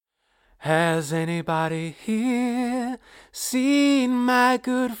Has anybody here seen my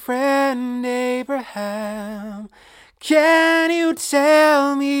good friend Abraham? Can you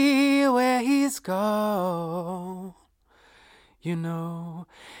tell me where he's gone? You know,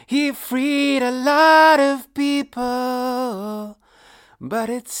 he freed a lot of people, but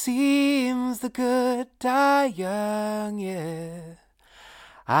it seems the good die young, yeah.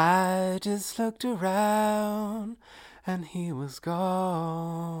 I just looked around and he was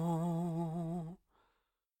gone.